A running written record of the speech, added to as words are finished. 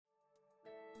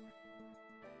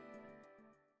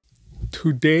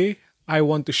Today, I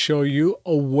want to show you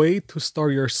a way to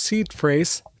store your seed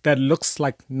phrase that looks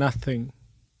like nothing.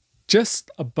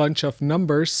 Just a bunch of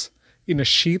numbers in a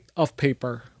sheet of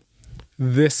paper.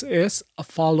 This is a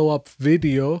follow-up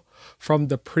video from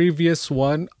the previous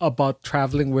one about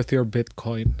traveling with your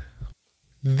Bitcoin.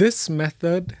 This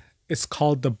method is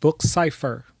called the book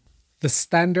cipher. The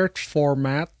standard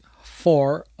format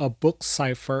for a book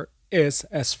cipher is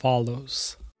as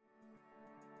follows.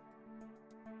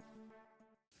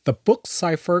 The book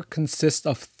cipher consists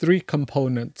of three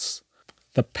components: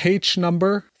 the page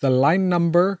number, the line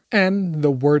number, and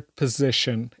the word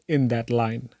position in that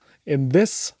line. In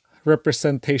this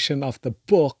representation of the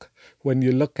book, when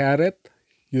you look at it,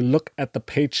 you look at the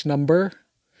page number,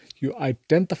 you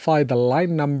identify the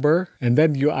line number, and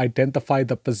then you identify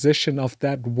the position of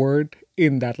that word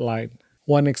in that line.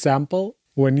 One example,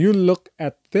 when you look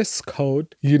at this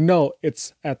code, you know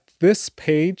it's at this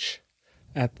page,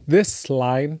 at this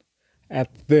line, at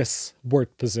this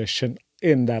word position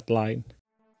in that line.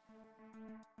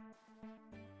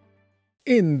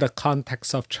 In the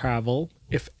context of travel,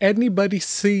 if anybody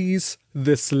sees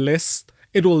this list,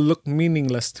 it will look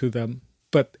meaningless to them.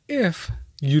 But if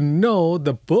you know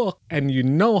the book and you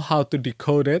know how to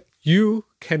decode it, you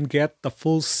can get the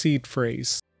full seed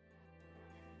phrase.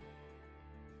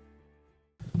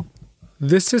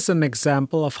 This is an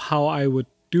example of how I would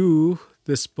do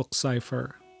this book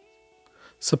cipher.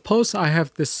 Suppose I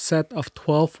have this set of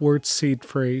 12-word seed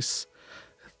phrase.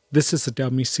 This is a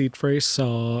dummy seed phrase,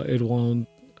 so it won't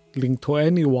link to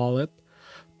any wallet.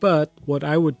 But what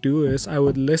I would do is I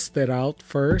would list it out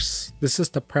first. This is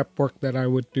the prep work that I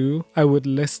would do. I would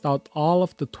list out all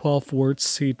of the 12-word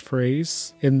seed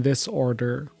phrase in this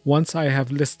order. Once I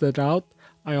have listed out,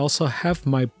 I also have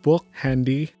my book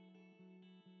handy.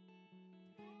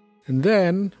 And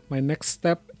then my next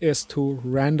step is to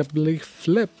randomly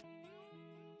flip.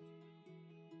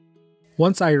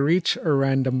 Once I reach a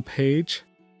random page,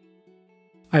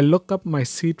 I look up my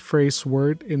seed phrase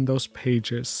word in those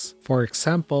pages. For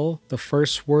example, the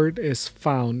first word is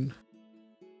found.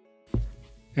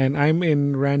 And I'm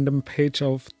in random page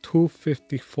of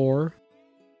 254.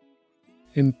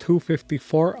 In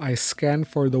 254, I scan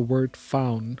for the word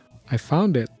found. I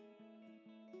found it.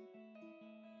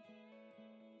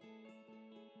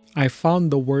 I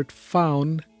found the word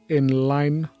found in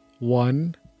line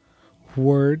 1,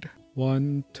 word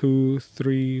 1, 2,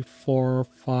 3, 4,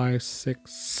 5,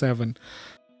 6, 7.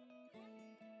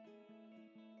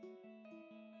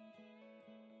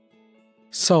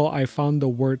 So I found the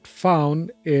word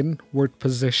found in word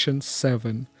position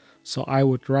 7. So I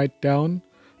would write down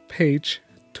page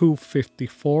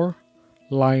 254,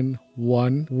 line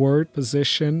 1, word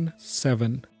position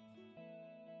 7.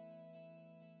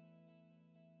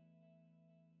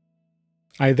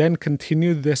 I then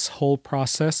continue this whole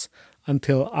process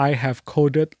until I have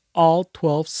coded all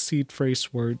 12 seed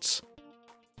phrase words.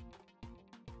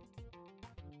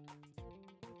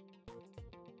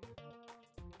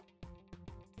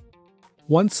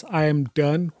 Once I am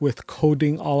done with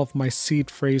coding all of my seed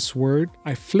phrase word,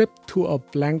 I flip to a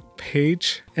blank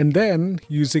page, and then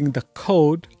using the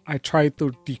code, I try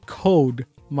to decode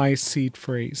my seed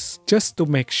phrase just to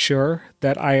make sure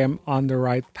that I am on the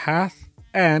right path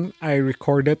and I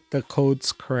recorded the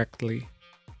codes correctly.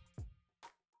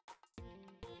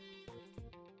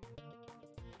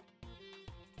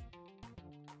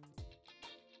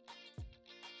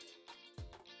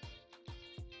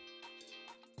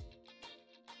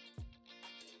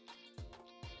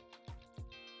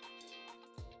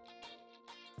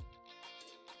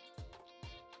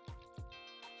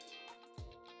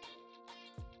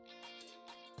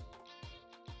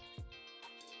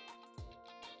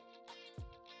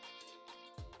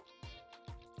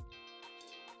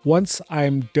 Once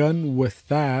I'm done with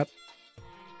that,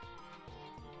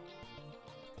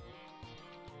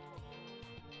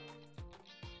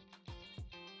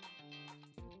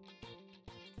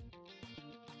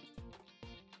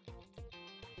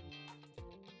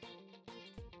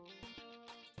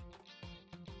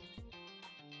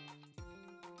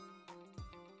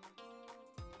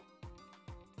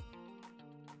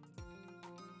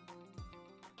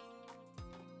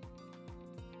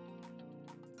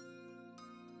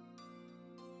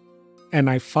 and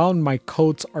I found my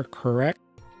codes are correct,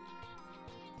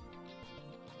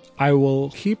 I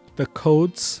will keep the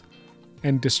codes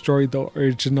and destroy the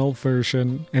original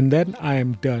version, and then I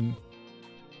am done.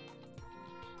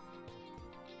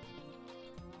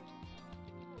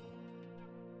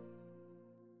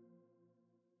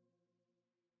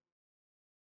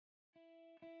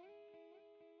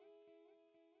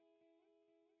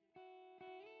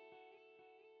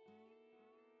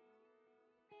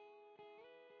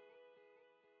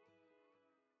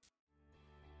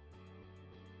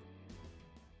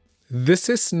 This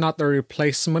is not a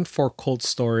replacement for cold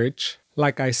storage.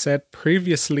 Like I said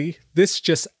previously, this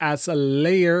just adds a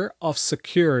layer of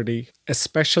security,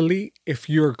 especially if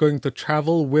you're going to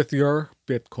travel with your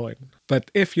Bitcoin.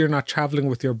 But if you're not traveling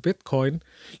with your Bitcoin,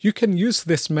 you can use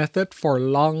this method for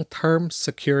long-term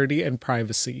security and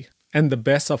privacy. And the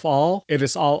best of all, it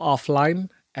is all offline,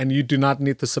 and you do not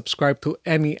need to subscribe to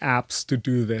any apps to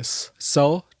do this.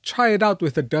 So try it out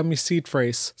with a dummy seed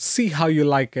phrase. See how you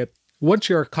like it. Once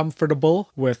you're comfortable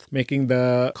with making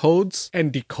the codes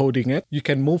and decoding it, you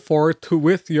can move forward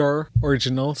with your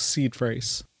original seed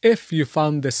phrase. If you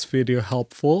found this video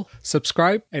helpful,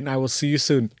 subscribe and I will see you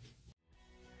soon.